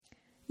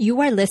You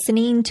are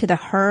listening to the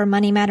Her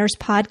Money Matters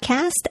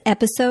podcast,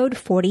 episode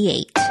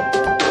 48.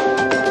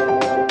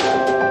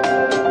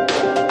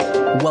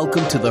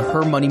 Welcome to the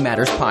Her Money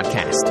Matters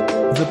podcast,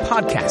 the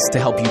podcast to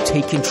help you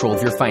take control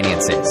of your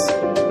finances.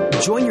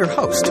 Join your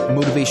host,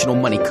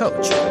 motivational money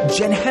coach,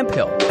 Jen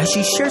Hemphill, as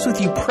she shares with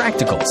you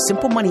practical,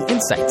 simple money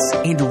insights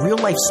and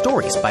real-life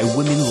stories by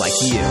women like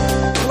you.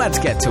 Let's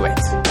get to it.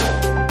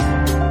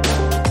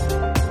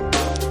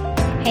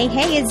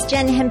 Hey, it's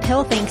Jen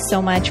Hemphill. Thanks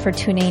so much for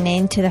tuning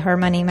in to the Her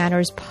Money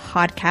Matters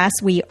podcast.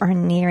 We are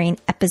nearing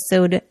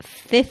episode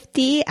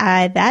 50.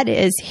 That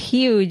is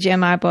huge in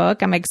my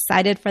book. I'm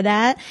excited for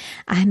that.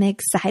 I'm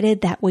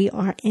excited that we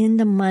are in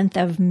the month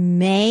of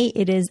May.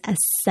 It is a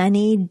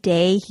sunny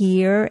day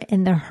here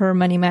in the Her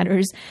Money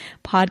Matters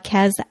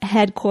podcast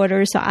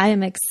headquarters. So I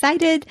am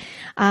excited.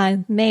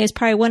 May is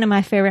probably one of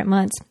my favorite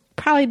months.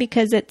 Probably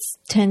because it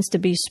tends to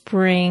be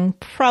spring,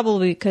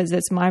 probably because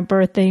it's my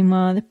birthday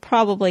month,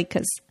 probably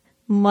because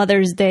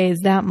Mother's Day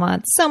is that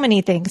month. So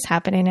many things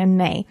happening in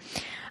May.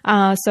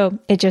 So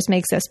it just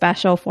makes it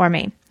special for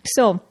me.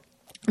 So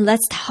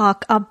let's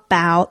talk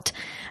about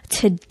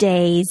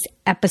today's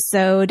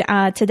episode.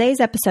 Today's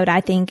episode, I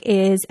think,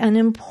 is an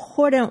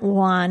important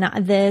one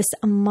this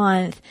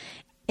month.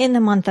 In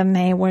the month of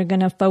May, we're going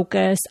to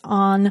focus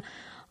on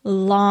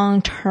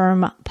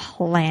long-term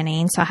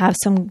planning. So I have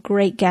some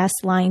great guests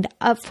lined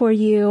up for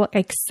you.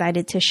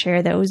 Excited to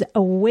share those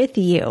with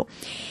you.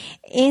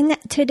 In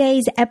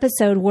today's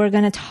episode, we're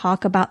going to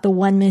talk about the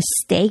one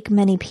mistake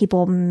many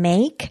people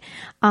make,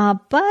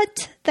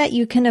 but that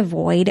you can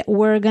avoid.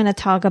 We're going to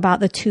talk about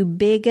the two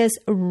biggest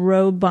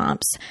road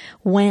bumps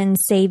when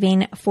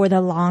saving for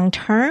the long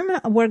term.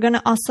 We're going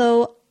to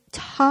also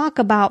talk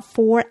about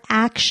 4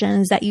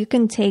 actions that you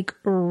can take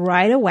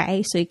right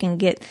away so you can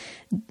get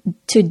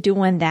to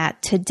doing that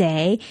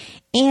today.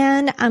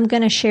 And I'm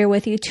going to share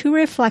with you 2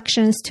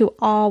 reflections to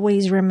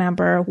always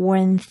remember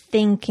when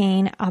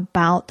thinking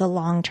about the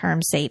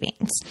long-term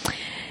savings.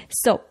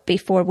 So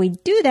before we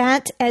do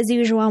that, as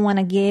usual, I want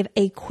to give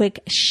a quick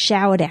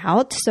shout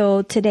out.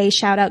 So today's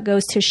shout out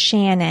goes to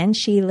Shannon.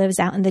 She lives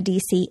out in the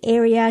DC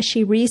area.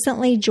 She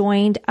recently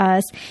joined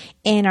us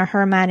in our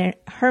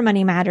Her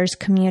Money Matters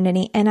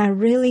community. And I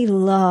really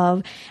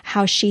love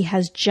how she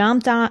has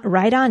jumped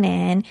right on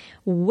in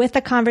with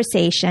the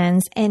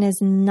conversations and is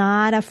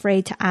not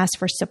afraid to ask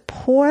for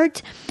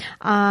support,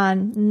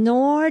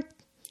 nor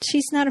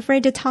she's not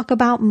afraid to talk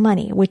about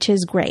money, which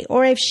is great.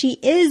 Or if she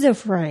is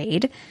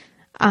afraid,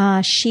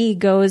 she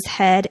goes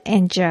ahead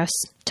and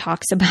just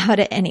talks about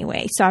it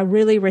anyway. So I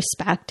really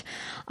respect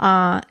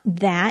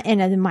that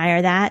and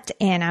admire that.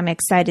 And I'm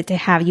excited to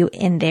have you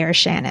in there,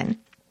 Shannon.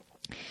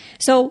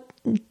 So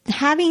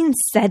having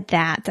said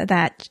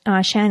that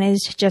Shannon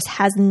just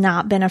has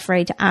not been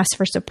afraid to ask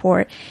for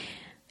support,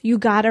 you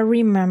got to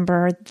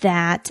remember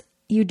that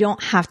you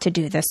don't have to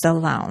do this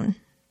alone.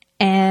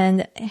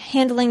 And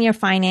handling your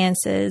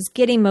finances,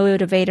 getting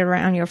motivated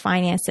around your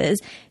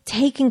finances,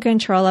 taking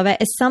control of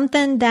it is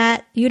something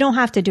that you don't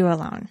have to do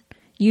alone.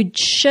 You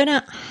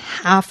shouldn't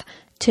have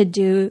to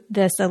do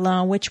this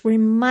alone, which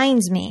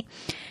reminds me,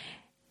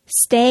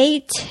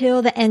 stay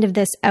till the end of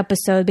this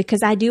episode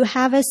because I do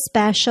have a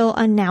special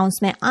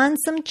announcement on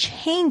some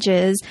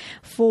changes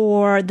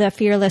for the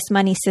Fearless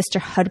Money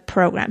Sisterhood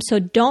program. So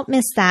don't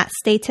miss that.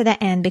 Stay to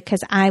the end because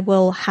I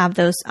will have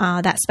those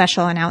that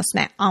special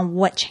announcement on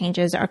what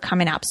changes are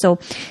coming up. So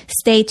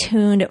stay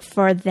tuned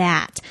for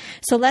that.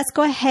 So let's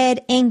go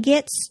ahead and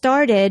get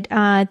started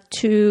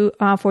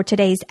for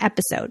today's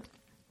episode.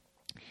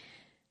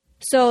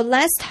 So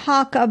let's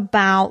talk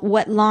about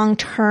what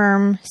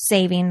long-term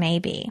saving may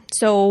be.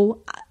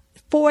 So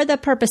for the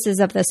purposes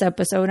of this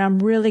episode, I'm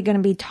really going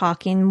to be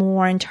talking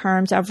more in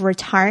terms of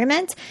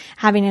retirement,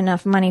 having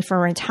enough money for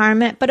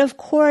retirement. But of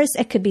course,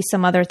 it could be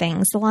some other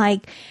things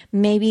like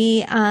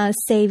maybe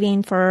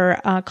saving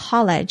for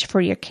college for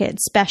your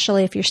kids,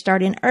 especially if you're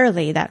starting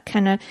early. That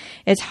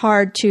it's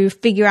hard to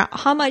figure out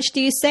how much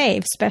do you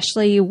save,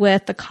 especially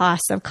with the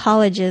cost of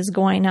colleges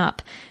going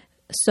up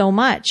so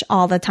much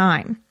all the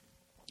time.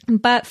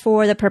 But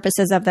for the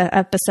purposes of the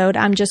episode,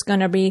 I'm just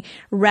going to be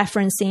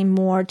referencing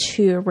more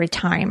to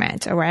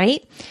retirement, all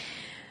right?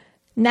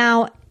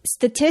 Now,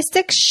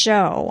 statistics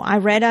show, I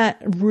read a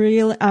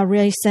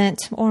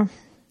recent or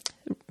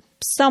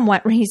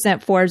somewhat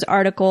recent Forbes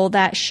article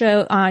that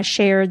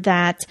shared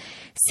that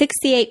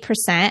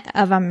 68%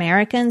 of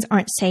Americans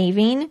aren't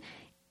saving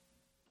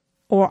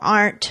or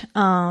aren't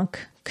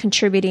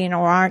contributing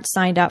or aren't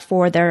signed up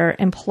for their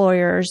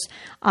employer's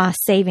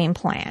saving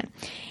plan.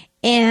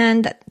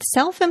 And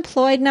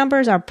self-employed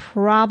numbers are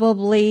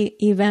probably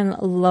even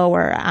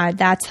lower.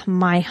 That's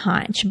my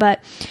hunch.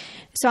 But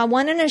so I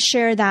wanted to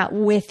share that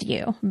with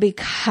you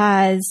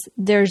because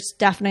there's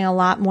definitely a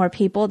lot more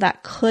people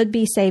that could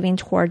be saving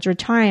towards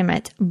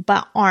retirement,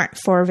 but aren't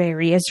for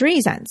various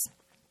reasons.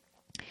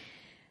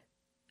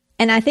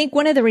 And I think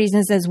one of the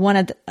reasons is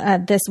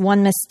this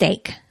one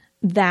mistake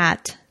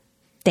that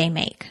they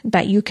make,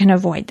 but you can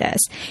avoid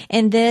this.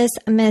 And this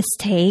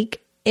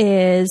mistake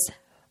is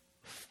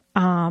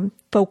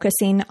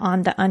focusing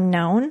on the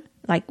unknown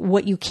like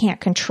what you can't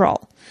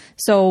control.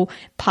 So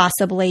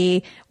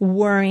possibly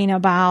worrying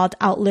about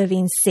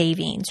outliving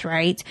savings,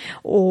 right?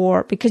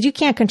 Or because you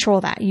can't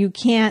control that. You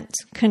can't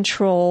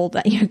control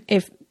that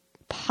if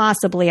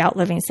possibly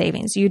outliving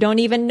savings. You don't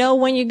even know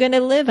when you're going to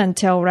live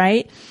until,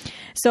 right?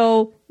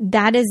 So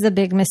that is the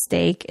big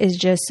mistake, is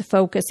just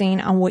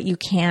focusing on what you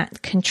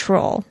can't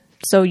control.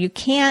 So you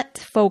can't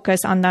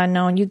focus on the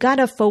unknown. You got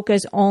to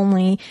focus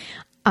only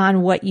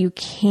on what you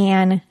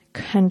can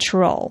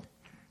control.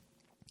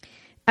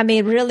 I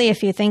mean, really,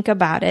 if you think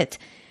about it,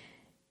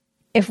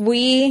 if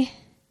we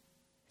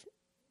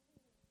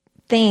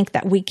think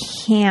that we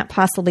can't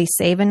possibly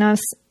save enough,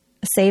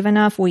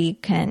 we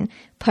can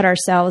put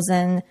ourselves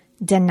in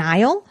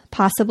denial,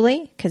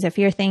 possibly. Because if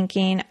you're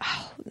thinking,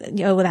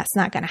 oh, that's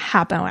not going to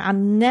happen,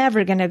 I'm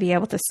never going to be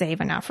able to save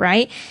enough,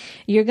 right?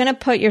 You're going to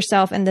put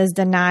yourself in this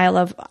denial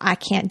of, I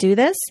can't do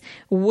this,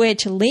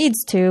 which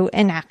leads to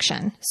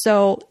inaction.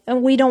 So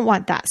we don't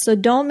want that. So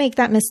don't make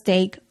that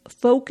mistake.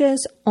 Focus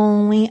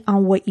only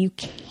on what you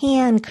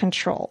can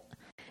control.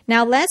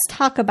 Now let's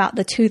talk about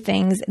the two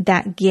things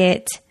that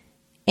get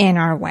in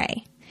our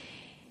way.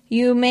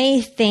 You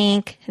may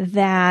think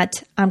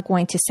that I'm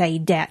going to say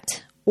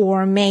debt,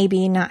 or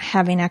maybe not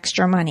having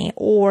extra money,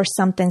 or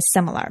something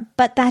similar,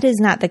 but that is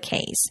not the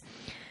case.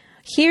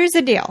 Here's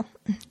the deal.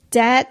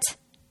 Debt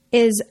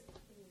is,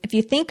 if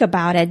you think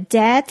about it,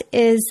 debt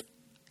is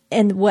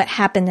in what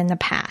happened in the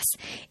past.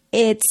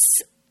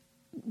 It's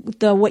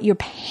what you're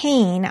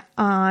paying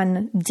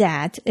on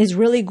debt is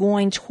really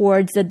going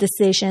towards the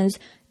decisions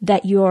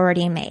that you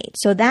already made.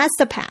 So that's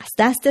the past.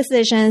 That's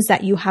decisions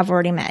that you have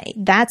already made.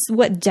 That's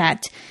what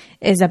debt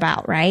is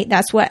about, right?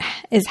 That's what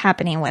is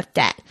happening with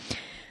debt.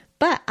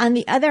 But on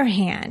the other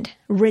hand,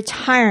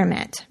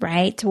 retirement,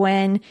 right?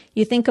 When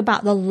you think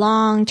about the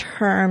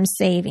long-term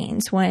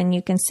savings, when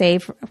you can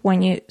save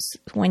when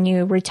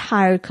you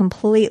retire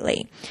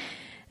completely,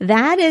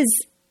 that is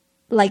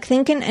like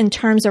thinking in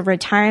terms of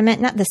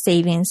retirement, not the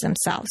savings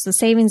themselves. The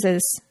savings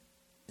is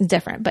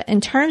different, but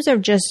in terms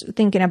of just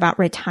thinking about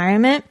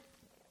retirement,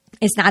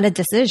 it's not a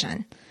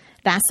decision.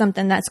 That's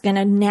something that's going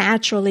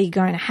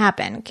to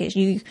happen,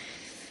 because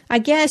I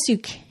guess you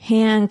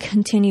can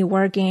continue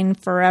working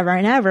forever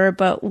and ever,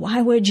 but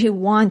why would you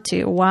want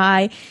to?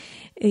 Why?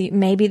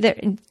 Maybe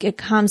it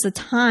comes a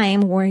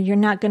time where you're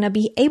not going to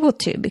be able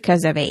to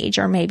because of age,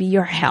 or maybe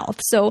your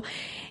health. So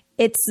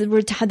it's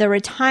the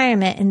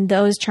retirement in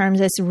those terms.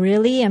 It's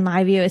really, in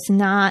my view, it's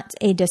not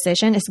a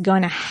decision. It's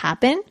going to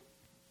happen.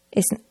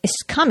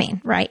 It's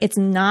coming, right? It's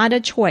not a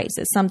choice.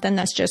 It's something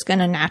that's just going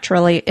to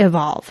naturally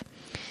evolve.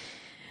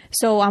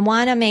 So I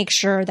want to make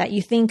sure that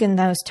you think in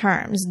those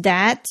terms.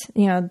 Debt,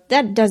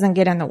 that doesn't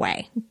get in the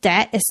way.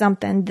 Debt is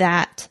something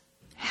that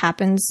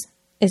happens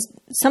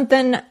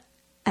in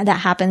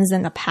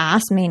the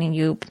past, meaning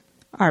you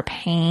are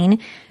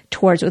paying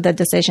towards the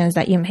decisions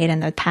that you made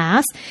in the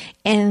past.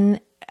 And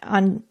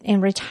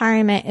in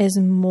retirement is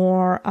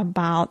more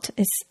about,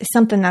 it's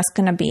something that's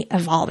going to be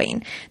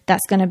evolving.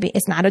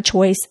 It's not a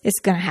choice. It's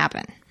going to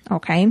happen.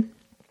 Okay.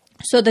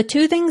 So the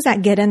two things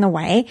that get in the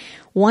way,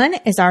 one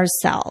is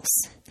ourselves.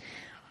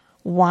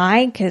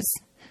 Why? Because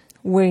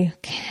we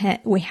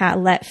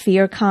let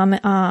fear come,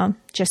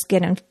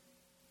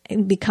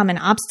 become an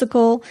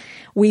obstacle.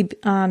 We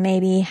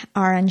maybe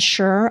are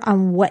unsure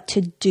on what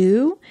to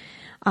do.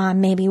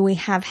 Maybe we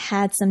have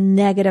had some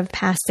negative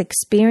past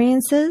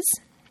experiences.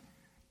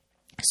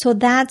 So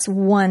that's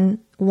one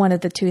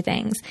of the two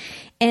things.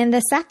 And the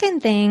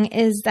second thing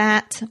is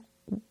that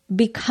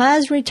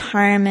because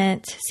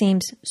retirement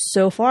seems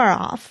so far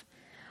off,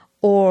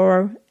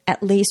 or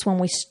at least when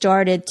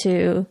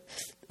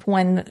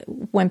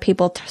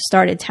people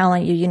started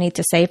telling you need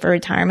to save for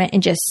retirement, it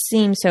just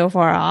seems so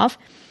far off,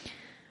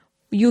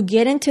 you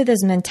get into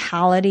this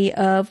mentality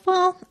of,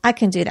 well, I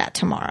can do that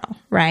tomorrow,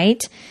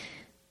 right?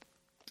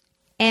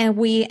 And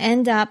we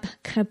end up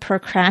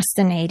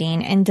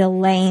procrastinating and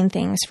delaying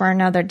things for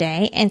another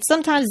day. And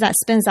sometimes that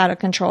spins out of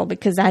control,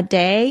 because that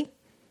day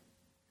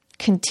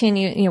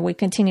we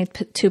continue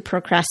to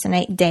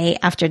procrastinate day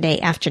after day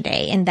after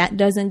day. And that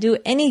doesn't do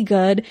any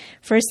good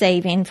for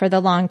saving for the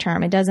long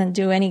term. It doesn't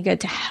do any good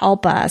to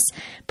help us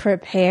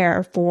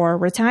prepare for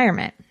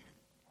retirement.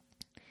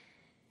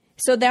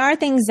 So there are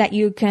things that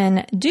you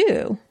can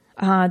do.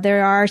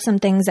 There are some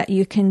things that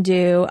you can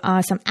do,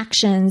 some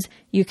actions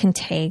you can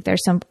take.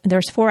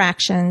 There's 4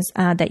 actions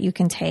that you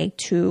can take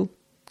to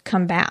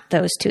combat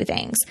those two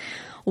things.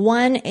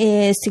 One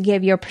is to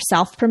give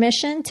yourself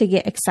permission to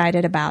get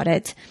excited about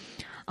it.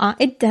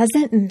 It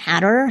doesn't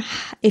matter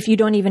if you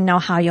don't even know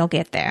how you'll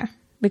get there,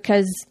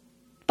 because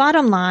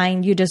bottom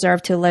line, you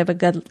deserve to live a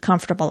good,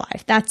 comfortable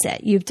life. That's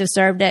it. You've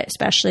deserved it,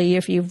 especially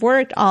if you've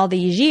worked all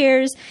these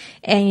years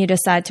and you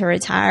decide to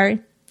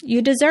retire.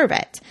 You deserve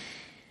it.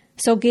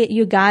 So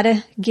you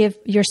gotta give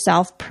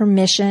yourself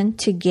permission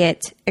to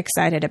get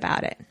excited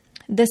about it.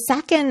 The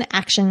second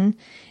action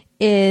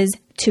is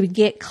to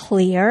get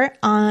clear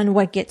on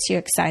what gets you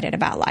excited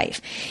about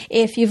life.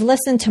 If you've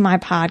listened to my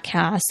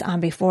podcast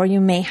before,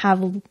 you may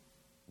have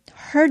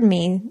heard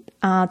me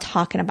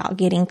talking about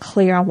getting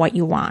clear on what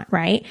you want,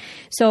 right?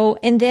 So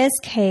in this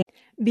case,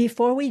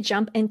 before we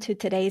jump into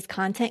today's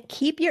content,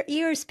 keep your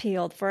ears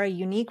peeled for a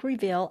unique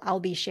reveal I'll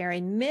be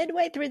sharing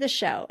midway through the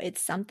show.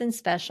 It's something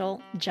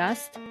special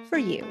just for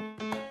you.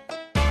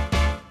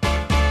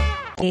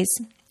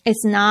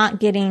 It's not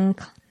getting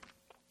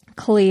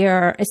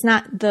clear. It's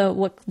not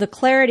the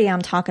clarity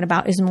I'm talking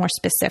about is more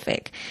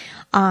specific.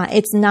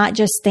 It's not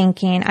just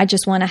thinking, I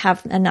just want to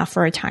have enough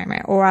for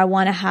retirement, or I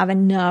want to have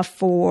enough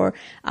for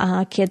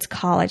kids'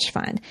 college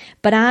fund.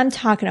 But I'm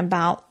talking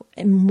about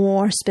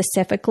more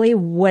specifically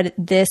what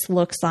this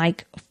looks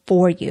like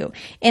for you.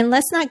 And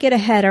let's not get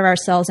ahead of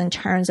ourselves in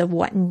terms of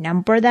what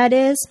number that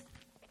is,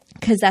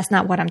 because that's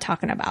not what I'm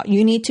talking about.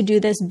 You need to do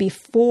this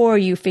before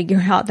you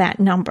figure out that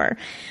number.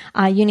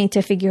 You need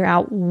to figure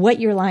out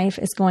what your life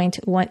is going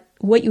to,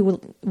 what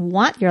you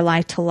want your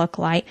life to look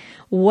like,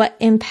 what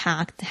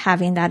impact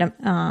having that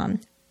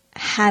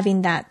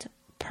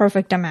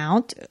perfect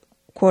amount,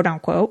 quote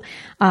unquote,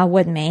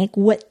 would make,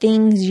 what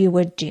things you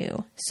would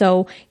do.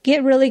 So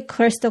get really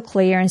crystal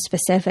clear and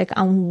specific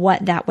on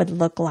what that would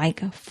look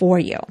like for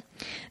you.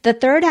 The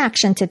third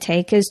action to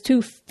take is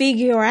to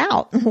figure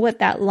out what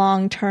that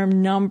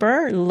long-term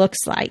number looks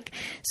like.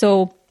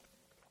 So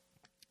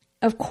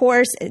of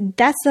course,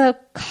 that's a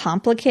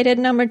complicated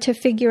number to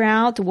figure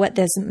out, what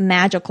this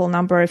magical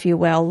number, if you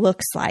will,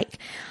 looks like.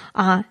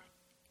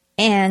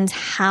 And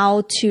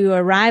how to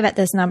arrive at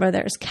this number.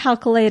 There's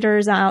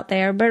calculators out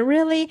there, but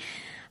really,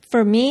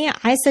 for me,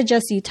 I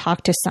suggest you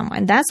talk to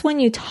someone. That's when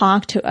you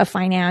talk to a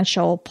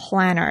financial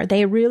planner.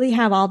 They really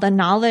have all the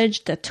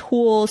knowledge, the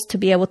tools to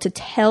be able to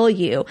tell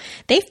you.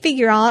 They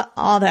figure out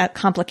all that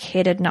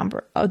complicated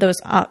number,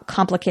 those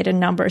complicated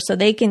numbers, so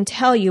they can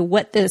tell you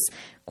what this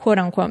quote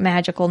unquote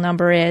magical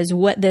number is,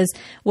 what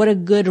a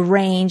good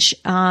range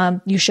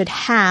you should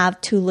have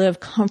to live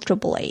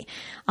comfortably,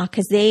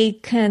 because they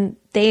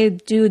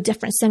do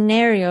different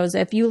scenarios.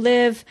 If you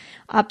live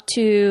up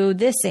to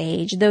this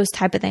age, those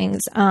type of things,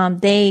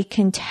 they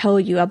can tell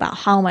you about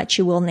how much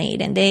you will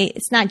need. And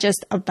it's not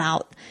just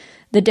about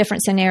the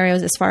different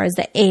scenarios as far as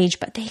the age,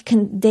 but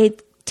they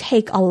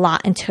take a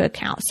lot into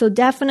account. So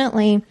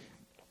definitely,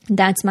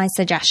 that's my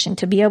suggestion.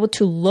 To be able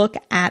to look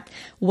at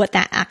what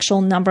that actual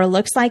number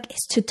looks like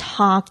is to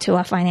talk to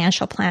a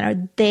financial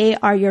planner. They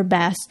are your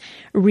best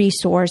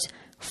resource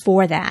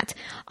for that.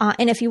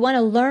 And if you want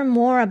to learn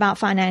more about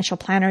financial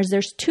planners,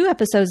 there's 2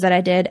 episodes that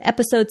I did.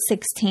 Episode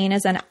 16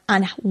 is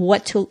on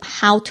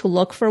how to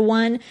look for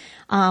one,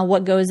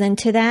 what goes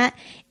into that.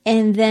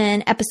 And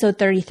then episode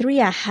 33,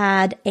 I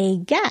had a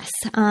guest,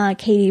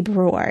 Katie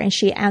Brewer, and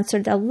she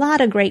answered a lot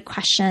of great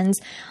questions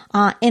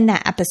in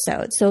that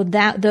episode. So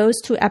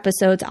those 2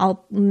 episodes,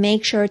 I'll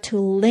make sure to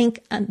link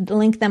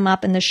them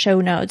up in the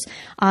show notes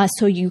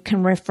so you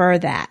can refer to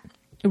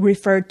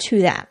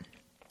that.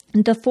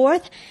 The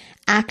fourth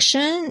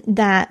action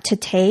to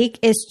take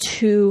is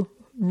to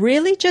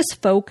really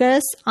just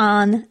focus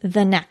on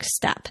the next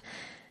step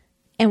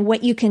and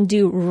what you can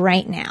do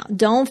right now.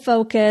 Don't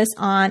focus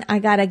on, I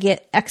got to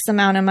get X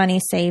amount of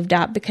money saved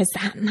up, because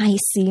that might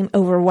seem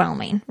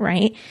overwhelming,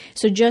 right?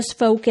 So just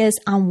focus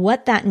on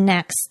what that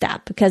next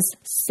step, because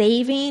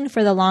saving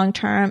for the long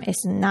term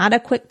is not a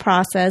quick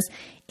process.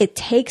 It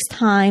takes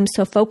time.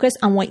 So focus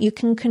on what you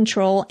can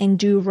control and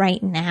do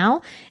right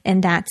now.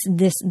 And that's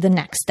the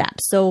next step.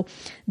 So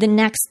the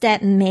next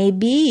step may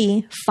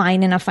be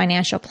finding a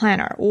financial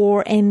planner,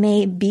 or it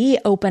may be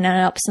opening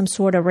up some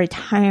sort of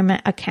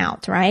retirement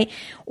account, right?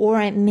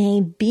 Or it may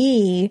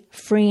be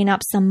freeing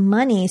up some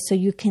money so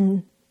you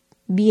can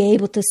be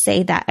able to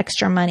save that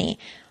extra money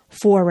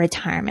for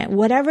retirement.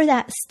 Whatever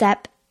that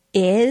step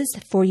is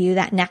for you,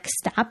 that next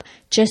step,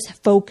 just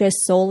focus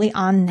solely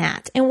on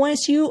that. And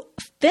once you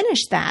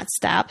finish that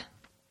step,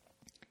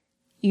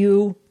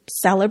 you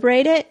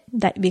celebrate it,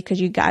 because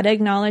you got to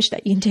acknowledge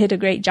that you did a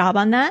great job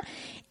on that,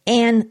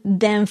 and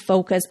then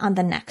focus on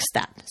the next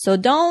step. So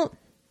don't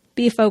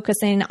be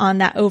focusing on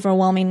that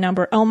overwhelming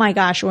number. Oh my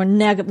gosh, we're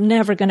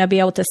never going to be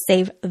able to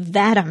save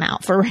that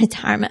amount for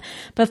retirement.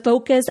 But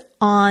focus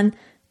on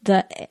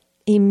the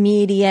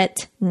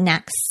immediate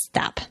next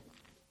step.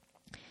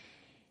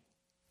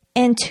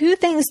 And 2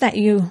 things that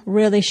you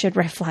really should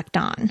reflect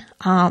on,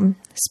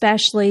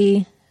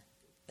 especially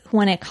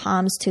when it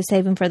comes to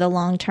saving for the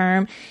long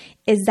term,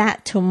 is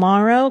that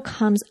tomorrow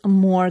comes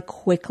more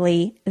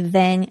quickly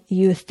than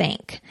you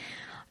think.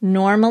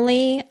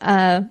 Normally,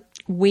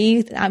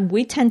 we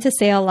tend to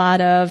say a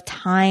lot of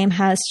time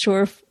has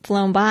sure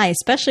flown by,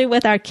 especially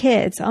with our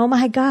kids. Oh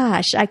my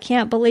gosh, I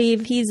can't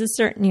believe he's a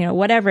certain,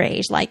 whatever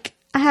age, like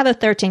I have a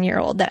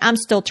 13-year-old that I'm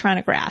still trying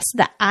to grasp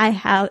that I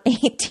have a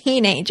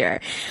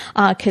teenager,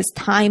 because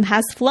time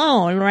has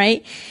flown,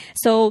 right?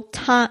 So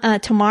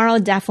tomorrow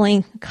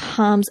definitely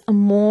comes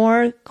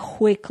more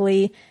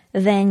quickly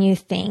than you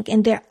think.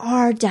 And there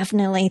are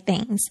definitely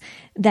things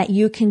that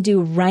you can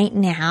do right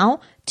now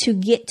to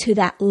get to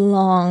that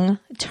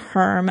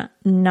long-term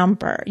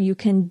number. You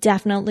can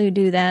definitely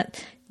do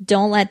that.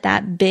 Don't let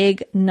that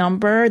big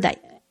number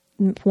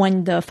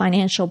when the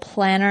financial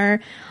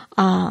planner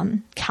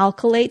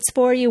calculates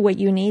for you what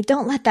you need,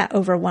 don't let that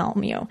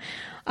overwhelm you.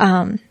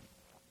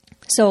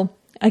 So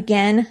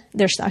again,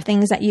 there's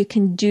things that you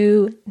can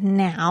do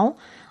now.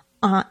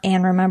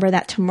 And remember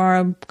that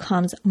tomorrow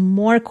comes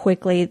more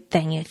quickly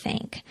than you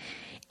think.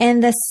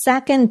 And the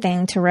second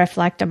thing to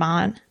reflect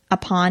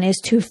upon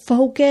is to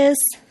focus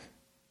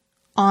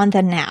on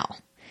the now.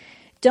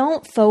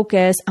 Don't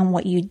focus on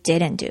what you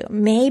didn't do.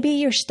 Maybe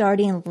you're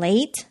starting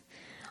late,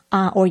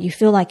 or you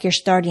feel like you're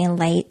starting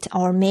late,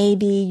 or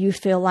maybe you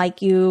feel like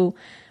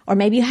or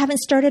maybe you haven't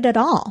started at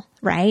all,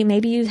 right?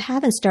 Maybe you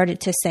haven't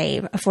started to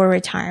save for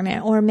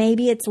retirement, or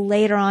maybe it's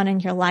later on in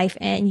your life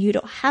and you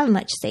don't have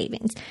much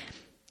savings.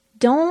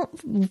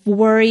 Don't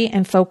worry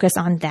and focus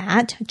on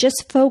that.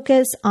 Just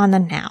focus on the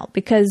now,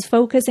 because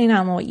focusing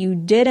on what you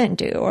didn't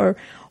do or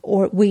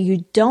what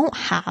you don't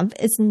have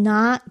is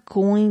not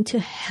going to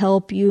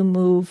help you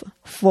move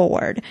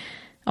forward.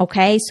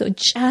 Okay, so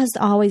just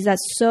always,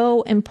 that's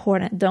so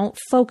important. Don't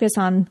focus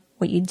on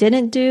what you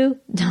didn't do.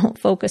 Don't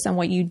focus on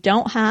what you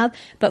don't have,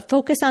 but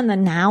focus on the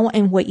now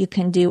and what you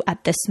can do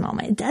at this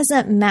moment. It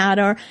doesn't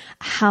matter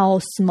how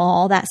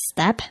small that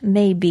step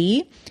may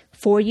be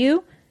for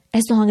you,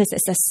 as long as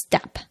it's a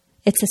step.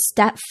 It's a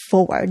step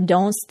forward.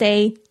 Don't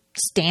stay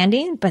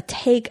standing, but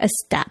take a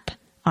step.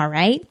 All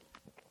right.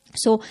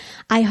 So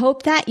I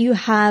hope that you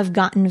have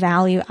gotten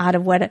value out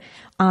of what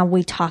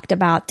we talked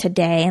about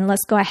today. And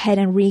let's go ahead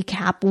and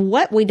recap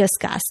what we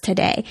discussed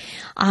today.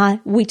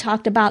 We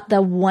talked about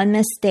the one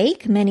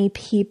mistake many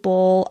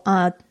people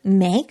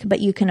make, but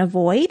you can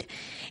avoid.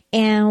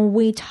 And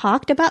we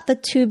talked about the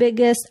two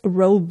biggest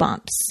road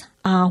bumps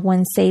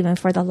when saving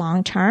for the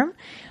long term.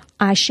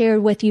 I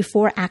shared with you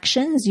 4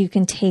 actions you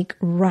can take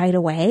right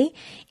away.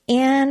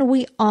 And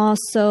we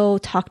also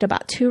talked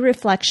about 2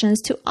 reflections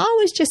to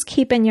always just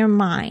keep in your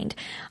mind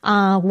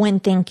when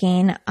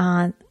thinking,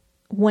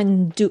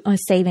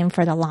 saving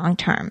for the long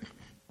term.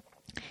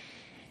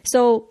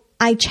 So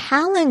I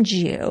challenge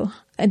you,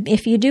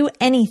 if you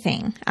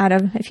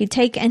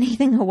take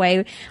anything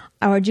away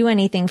or do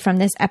anything from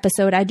this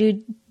episode, I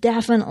do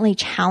definitely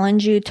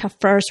challenge you to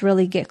first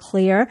really get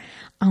clear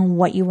on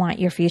what you want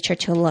your future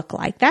to look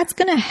like. That's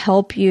going to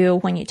help you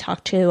when you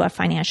talk to a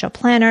financial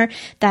planner.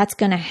 That's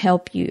going to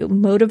help you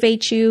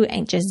motivate you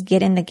and just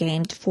get in the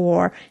game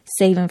for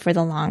saving for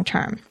the long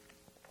term.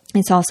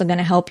 It's also going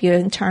to help you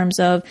in terms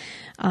of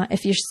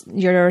if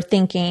you're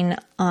thinking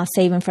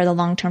saving for the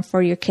long term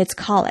for your kids'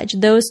 college.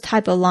 Those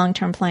type of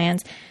long-term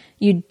plans,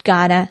 you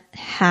gotta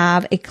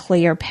have a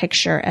clear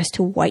picture as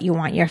to what you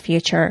want your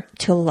future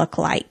to look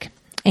like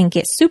and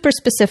get super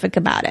specific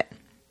about it.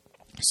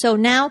 So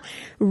now,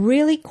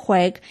 really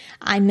quick,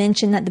 I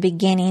mentioned at the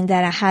beginning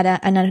that I had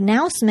an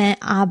announcement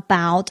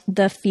about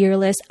the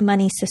Fearless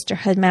Money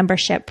Sisterhood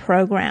membership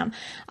program.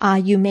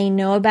 You may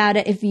know about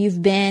it if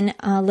you've been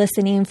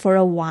listening for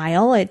a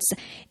while. It's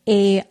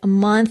a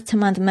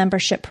month-to-month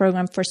membership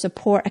program for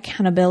support,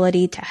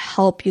 accountability, to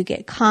help you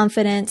get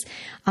confidence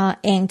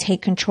and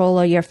take control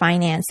of your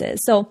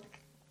finances. So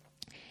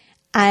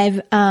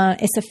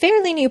it's a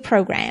fairly new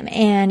program,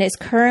 and it's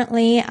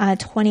currently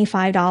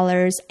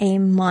 $25 a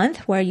month,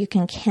 where you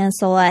can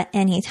cancel at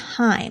any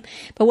time.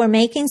 But we're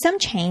making some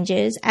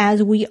changes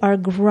as we are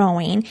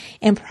growing,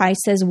 and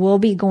prices will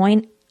be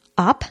going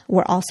up.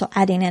 We're also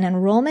adding an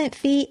enrollment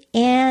fee,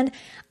 and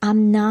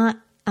I'm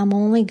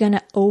only going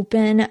to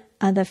open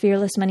the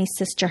Fearless Money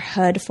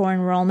Sisterhood for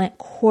enrollment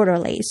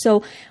quarterly.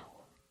 So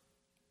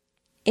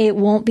it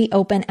won't be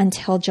open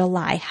until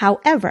July.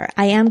 However,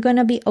 I am going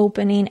to be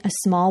opening a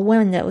small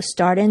window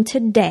starting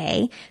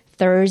today,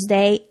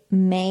 Thursday,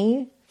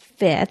 May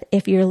 5th,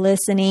 if you're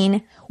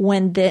listening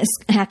when this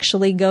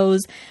actually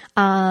goes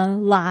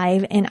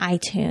live in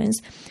iTunes.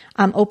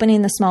 I'm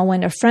opening the small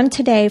window from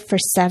today for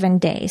 7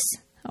 days,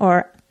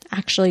 or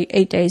actually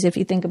 8 days if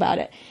you think about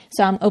it.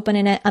 So I'm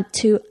opening it up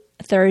to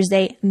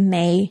Thursday,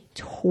 May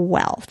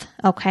 12th.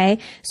 Okay.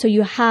 So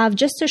you have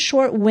just a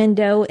short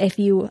window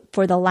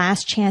for the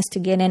last chance to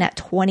get in at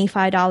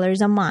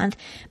 $25 a month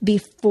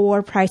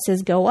before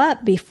prices go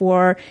up,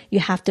 before you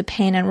have to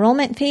pay an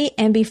enrollment fee,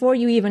 and before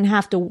you even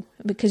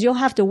because you'll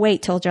have to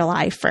wait till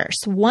July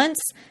 1st.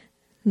 Once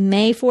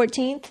May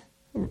 12th,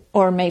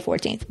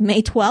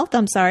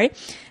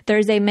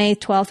 Thursday, May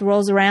 12th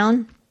rolls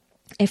around,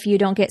 if you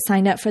don't get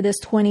signed up for this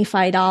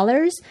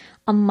 $25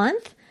 a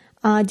month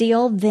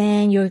deal,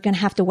 then you're going to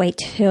have to wait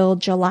till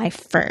July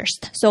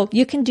 1st. So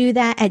you can do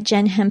that at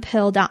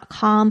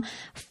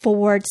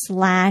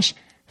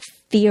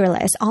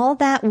jenhemphill.com/fearless. All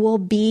that will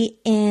be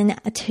in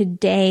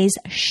today's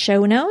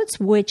show notes,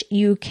 which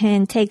you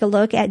can take a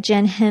look at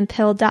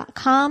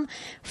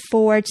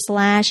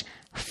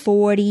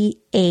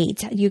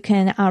jenhemphill.com/48. You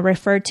can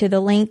refer to the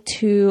link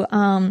to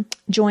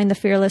join the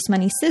Fearless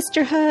Money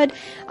Sisterhood.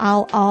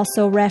 I'll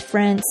also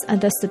reference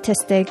the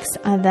statistics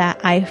that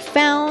I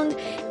found,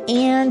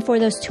 and for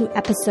those 2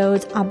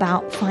 episodes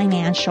about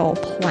financial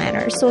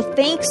planners. So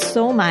thanks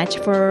so much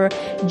for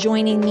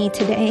joining me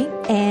today,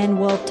 and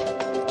we'll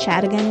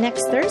chat again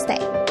next Thursday.